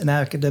she's an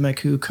academic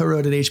who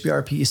co-wrote an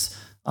HBR piece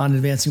on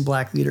advancing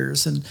Black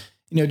leaders, and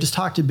just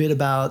talked a bit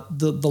about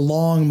the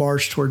long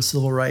march towards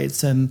civil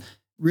rights and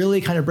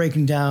really kind of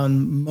breaking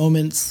down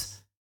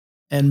moments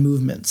and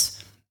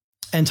movements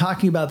and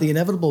talking about the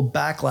inevitable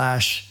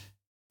backlash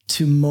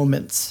to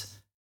moments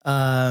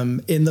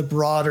in the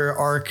broader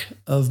arc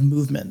of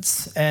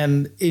movements.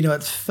 And,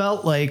 it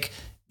felt like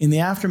in the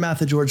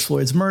aftermath of George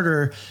Floyd's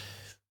murder,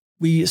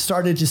 we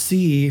started to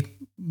see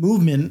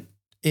movement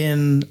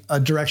in a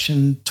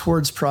direction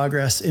towards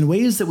progress in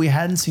ways that we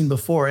hadn't seen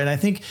before. And I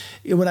think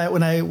when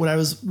I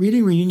was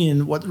reading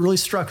Reunion, what really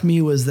struck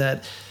me was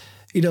that,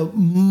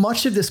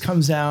 much of this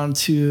comes down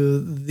to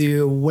the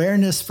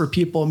awareness for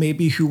people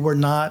maybe who were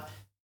not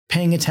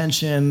paying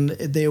attention.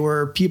 They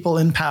were people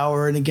in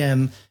power. And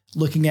again,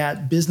 looking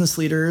at business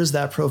leaders,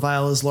 that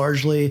profile is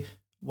largely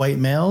white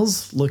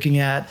males. Looking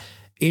at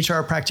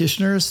HR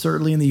practitioners,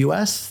 certainly in the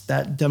US,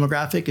 that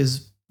demographic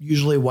is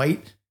usually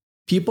white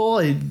people.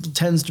 It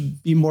tends to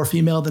be more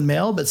female than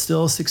male, but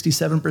still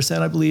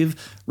 67%, I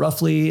believe,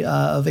 roughly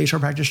of HR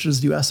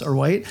practitioners in the US are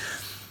white.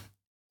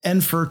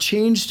 And for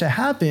change to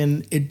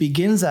happen, it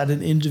begins at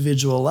an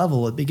individual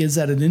level. It begins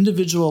at an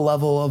individual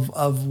level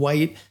of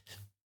white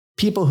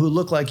people who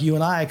look like you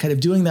and I, kind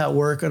of doing that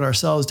work on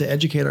ourselves to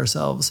educate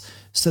ourselves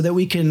so that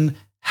we can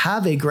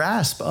have a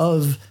grasp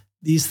of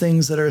these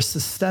things that are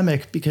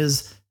systemic,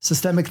 because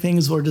systemic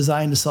things were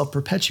designed to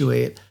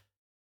self-perpetuate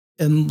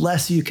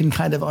unless you can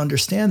kind of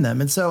understand them.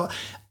 And so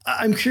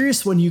I'm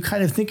curious, when you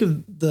kind of think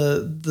of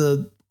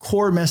the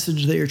core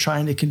message that you're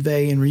trying to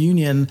convey in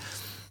Reunion,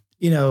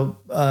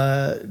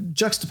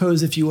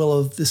 juxtapose, if you will,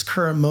 of this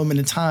current moment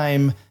in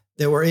time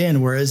that we're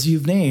in, whereas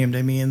you've named,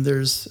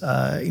 there's,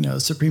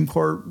 Supreme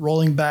Court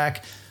rolling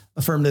back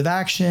affirmative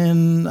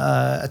action,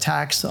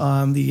 attacks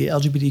on the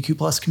LGBTQ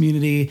plus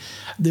community.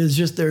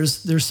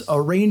 There's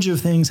a range of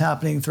things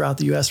happening throughout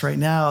the US right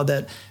now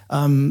that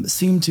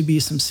seem to be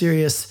some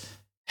serious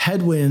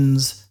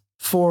headwinds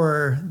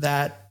for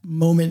that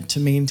moment to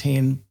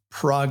maintain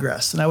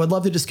progress. And I would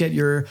love to just get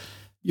your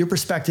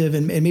perspective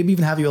and maybe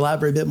even have you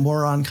elaborate a bit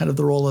more on kind of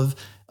the role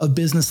of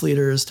business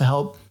leaders to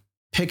help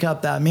pick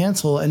up that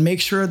mantle and make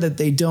sure that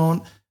they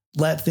don't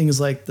let things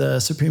like the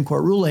Supreme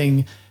Court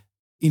ruling,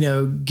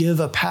 give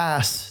a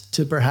pass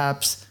to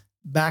perhaps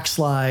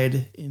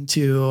backslide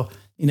into,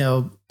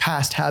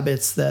 past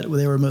habits that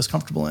they were most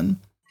comfortable in.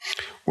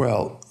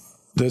 Well,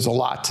 there's a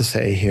lot to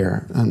say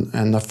here.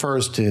 And the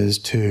first is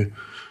to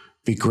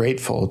be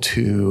grateful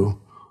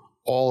to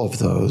all of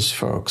those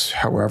folks,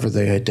 however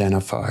they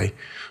identify,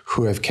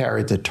 who have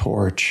carried the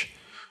torch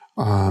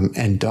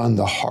and done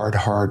the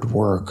hard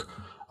work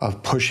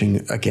of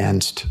pushing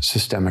against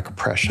systemic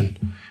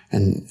oppression.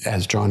 And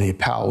as John A.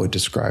 Powell would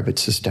describe it,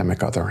 systemic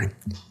othering.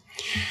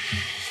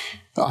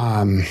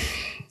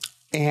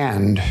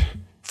 And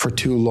for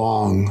too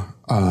long,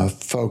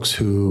 folks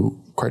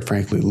who, quite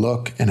frankly,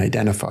 look and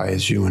identify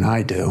as you and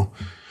I do,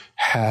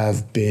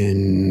 have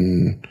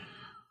been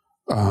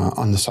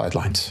on the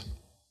sidelines.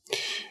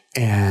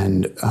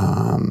 And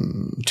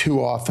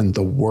too often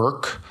the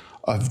work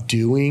of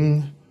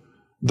doing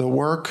the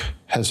work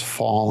has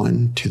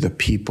fallen to the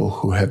people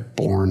who have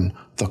borne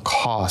the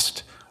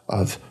cost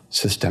of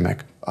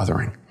systemic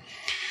othering.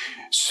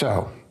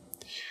 So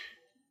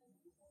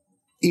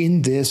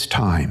in this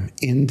time,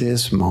 in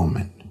this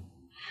moment,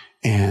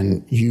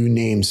 and you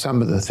name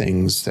some of the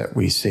things that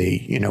we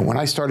see. You know, when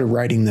I started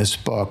writing this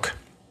book,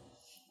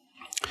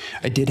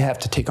 I did have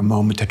to take a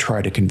moment to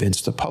try to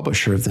convince the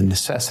publisher of the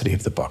necessity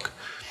of the book.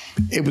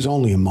 It was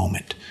only a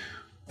moment,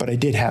 but I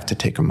did have to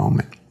take a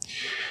moment.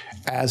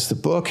 As the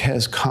book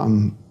has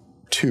come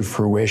to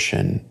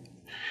fruition,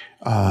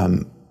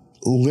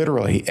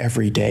 literally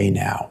every day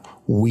now,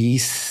 we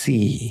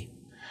see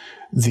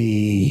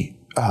the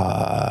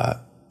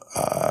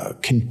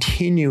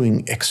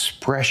continuing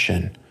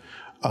expression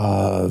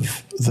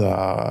of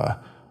the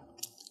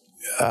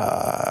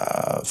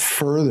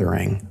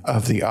furthering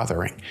of the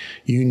othering.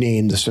 You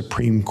name the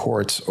Supreme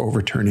Court's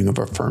overturning of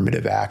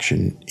affirmative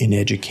action in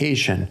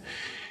education.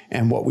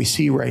 And what we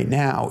see right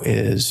now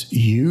is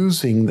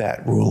using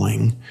that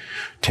ruling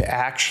to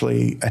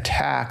actually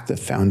attack the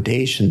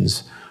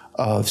foundations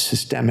of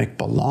systemic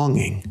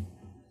belonging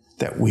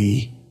that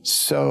we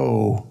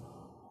so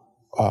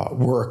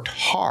worked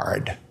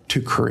hard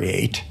to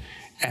create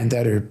and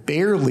that are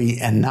barely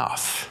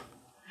enough.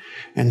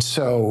 And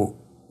so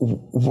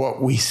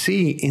what we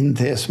see in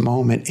this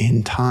moment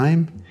in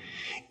time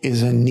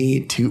is a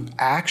need to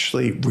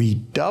actually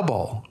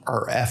redouble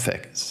our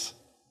efforts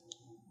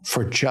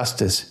for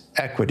justice,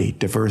 equity,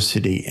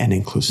 diversity, and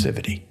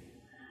inclusivity,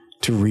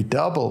 to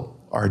redouble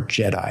our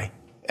Jedi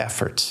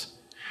efforts,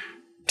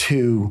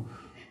 to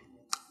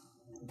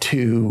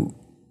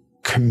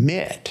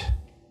commit,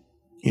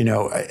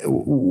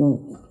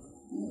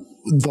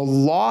 the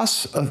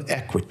loss of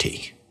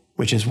equity,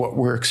 which is what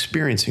we're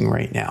experiencing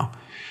right now,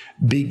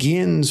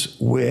 begins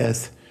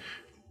with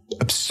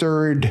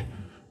absurd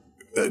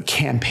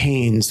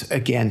campaigns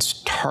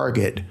against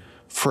Target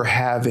for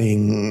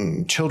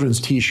having children's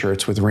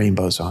T-shirts with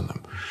rainbows on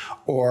them,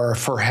 or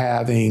for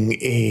having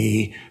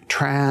a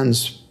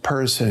trans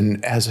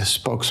person as a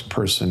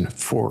spokesperson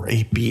for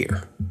a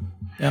beer.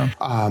 Yeah.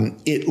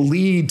 It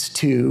leads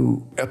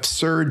to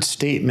absurd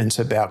statements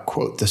about,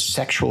 quote, the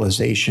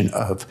sexualization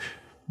of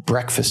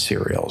breakfast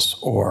cereals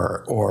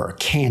or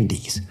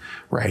candies,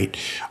 right?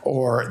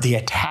 Or the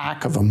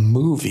attack of a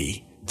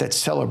movie that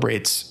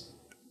celebrates,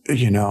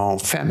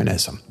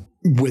 feminism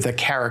with a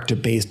character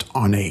based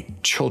on a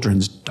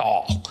children's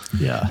doll.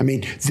 Yeah. I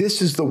mean,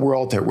 this is the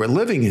world that we're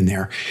living in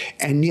there.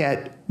 And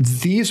yet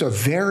these are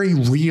very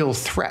real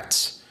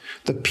threats.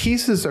 The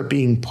pieces are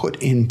being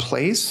put in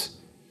place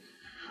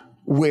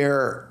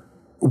where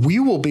we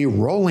will be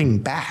rolling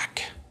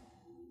back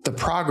the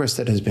progress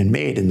that has been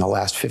made in the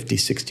last 50,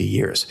 60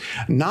 years,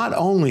 not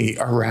only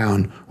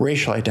around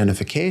racial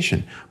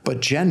identification, but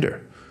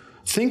gender.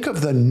 Think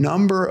of the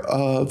number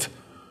of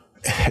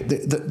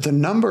the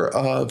number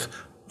of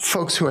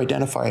folks who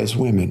identify as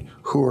women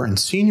who are in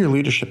senior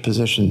leadership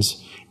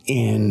positions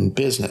in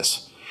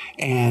business.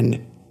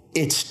 And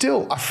it's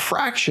still a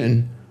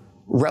fraction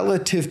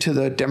relative to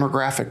the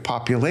demographic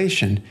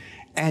population.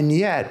 And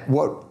yet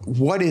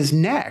what is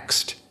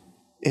next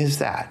is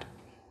that.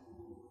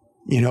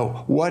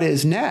 What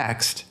is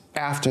next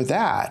after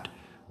that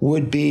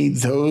would be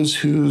those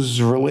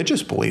whose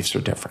religious beliefs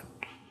are different,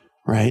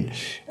 right?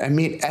 I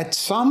mean, at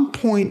some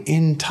point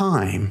in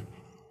time,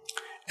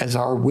 as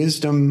our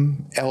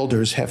wisdom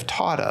elders have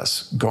taught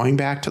us, going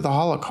back to the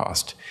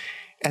Holocaust,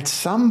 at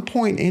some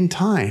point in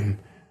time,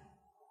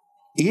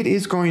 it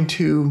is going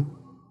to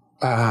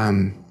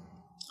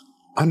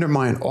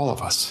undermine all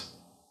of us.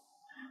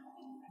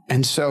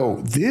 And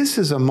so this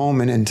is a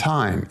moment in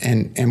time.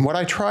 And what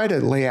I try to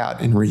lay out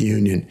in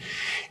Reunion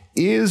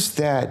is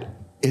the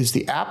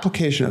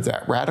application of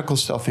that radical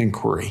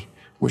self-inquiry,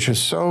 which is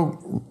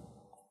so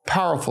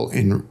powerful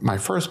in my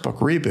first book,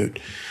 Reboot,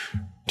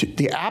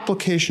 the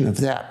application of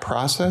that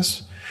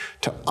process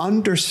to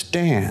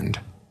understand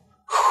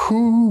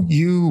who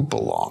you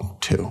belong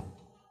to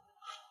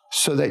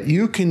so that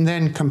you can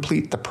then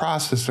complete the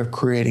process of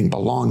creating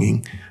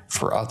belonging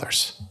for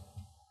others.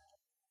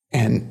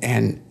 And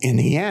in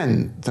the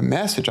end, the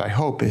message, I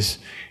hope, is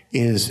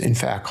in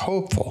fact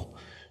hopeful,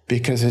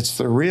 because it's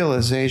the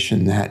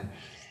realization that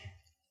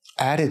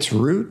at its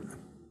root,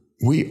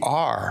 we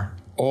are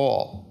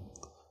all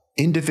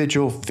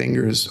individual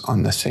fingers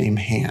on the same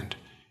hand,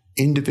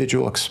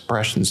 individual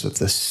expressions of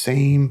the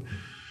same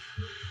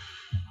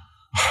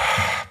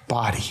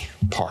body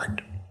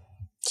part.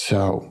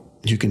 So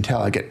you can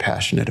tell I get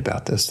passionate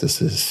about this. This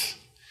has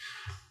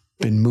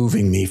been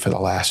moving me for the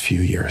last few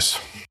years.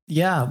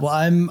 Yeah, well,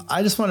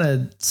 I just want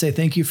to say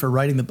thank you for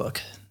writing the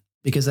book,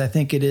 because I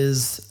think it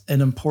is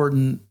an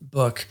important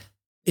book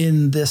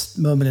in this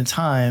moment in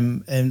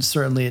time, and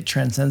certainly it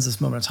transcends this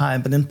moment of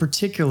time, but in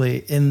particularly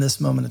in this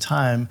moment of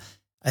time,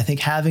 I think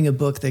having a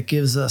book that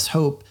gives us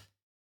hope,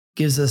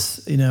 gives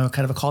us, kind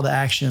of a call to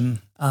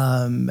action,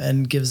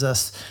 and gives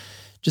us,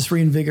 just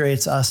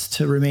reinvigorates us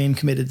to remain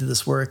committed to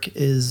this work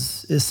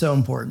is so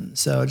important.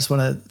 So I just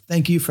want to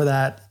thank you for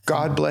that.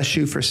 God bless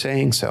you for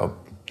saying so.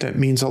 That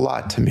means a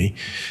lot to me,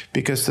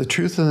 because the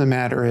truth of the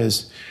matter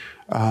is,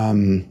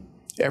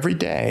 every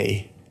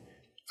day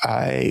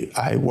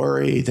I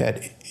worry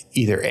that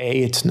either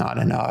A, it's not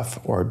enough,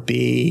 or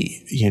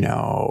B,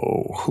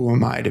 who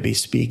am I to be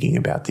speaking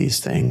about these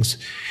things?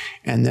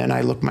 And then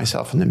I look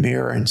myself in the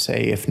mirror and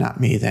say, if not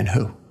me, then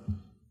who?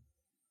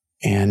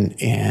 And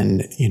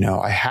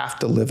I have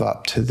to live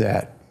up to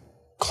that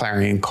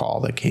clarion call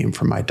that came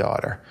from my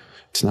daughter.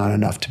 It's not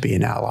enough to be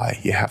an ally.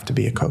 You have to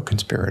be a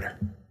co-conspirator.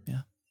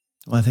 Yeah.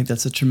 Well, I think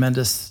that's a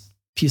tremendous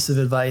piece of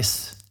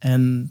advice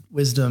and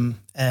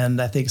wisdom,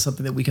 and I think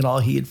something that we can all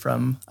heed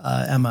from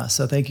Emma.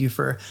 So thank you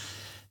for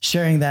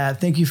sharing that.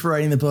 Thank you for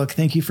writing the book.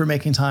 Thank you for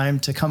making time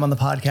to come on the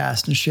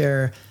podcast and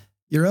share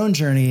your own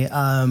journey.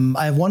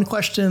 I have one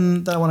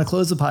question that I want to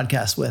close the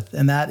podcast with,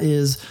 and that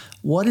is,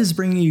 what is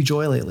bringing you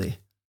joy lately?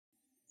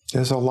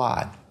 There's a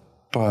lot,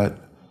 but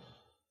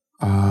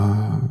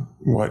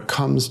what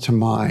comes to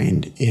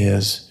mind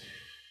is,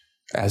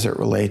 as it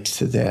relates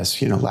to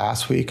this,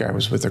 last week I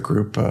was with a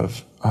group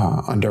of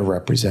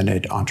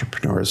underrepresented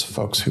entrepreneurs,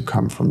 folks who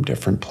come from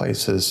different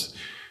places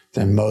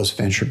than most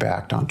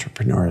venture-backed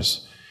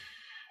entrepreneurs.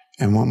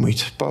 And when we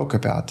spoke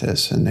about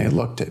this, and they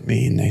looked at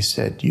me and they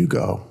said, "You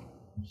go,"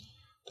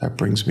 that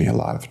brings me a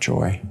lot of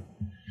joy.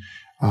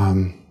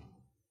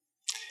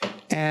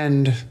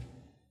 And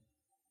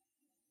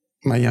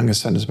my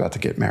youngest son is about to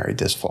get married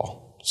this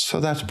fall. So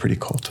that's pretty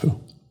cool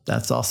too.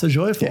 That's also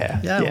joyful.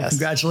 Yeah. Well, Yes.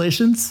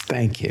 Congratulations.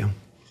 Thank you.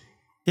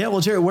 Yeah.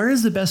 Well, Jerry, where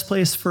is the best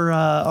place for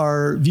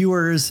our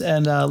viewers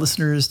and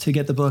listeners to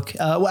get the book?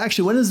 Well,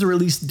 actually, when is the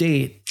release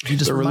date? Can you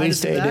just The remind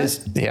release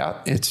us of date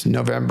that? it's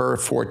November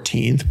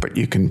 14th, but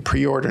you can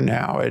pre-order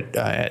now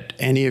at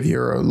any of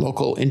your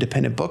local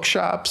independent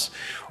bookshops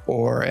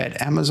or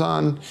at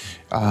Amazon.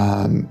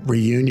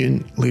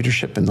 Reunion,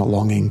 Leadership, and the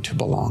Longing to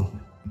Belong.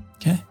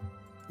 Okay.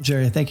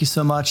 Jerry, thank you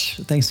so much.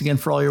 Thanks again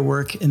for all your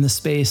work in the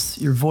space,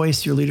 your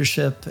voice, your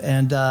leadership,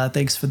 and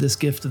thanks for this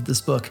gift of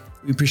this book.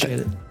 We appreciate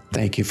it.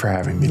 Thank you for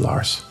having me,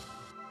 Lars.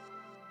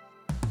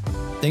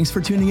 Thanks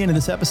for tuning in to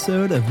this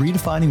episode of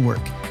Redefining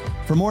Work.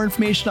 For more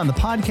information on the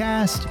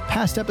podcast,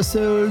 past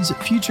episodes,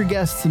 future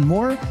guests, and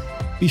more,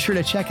 be sure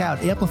to check out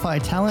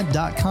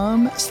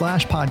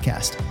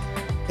amplifytalent.com/podcast.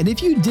 And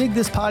if you dig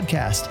this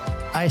podcast,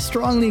 I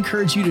strongly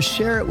encourage you to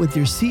share it with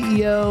your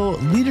CEO,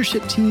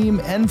 leadership team,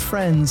 and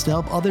friends to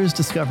help others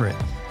discover it.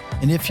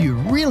 And if you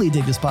really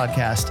dig this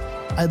podcast,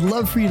 I'd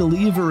love for you to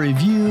leave a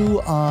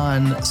review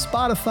on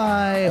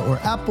Spotify or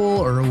Apple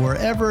or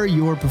wherever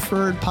your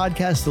preferred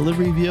podcast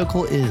delivery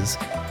vehicle is.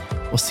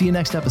 We'll see you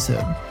next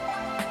episode.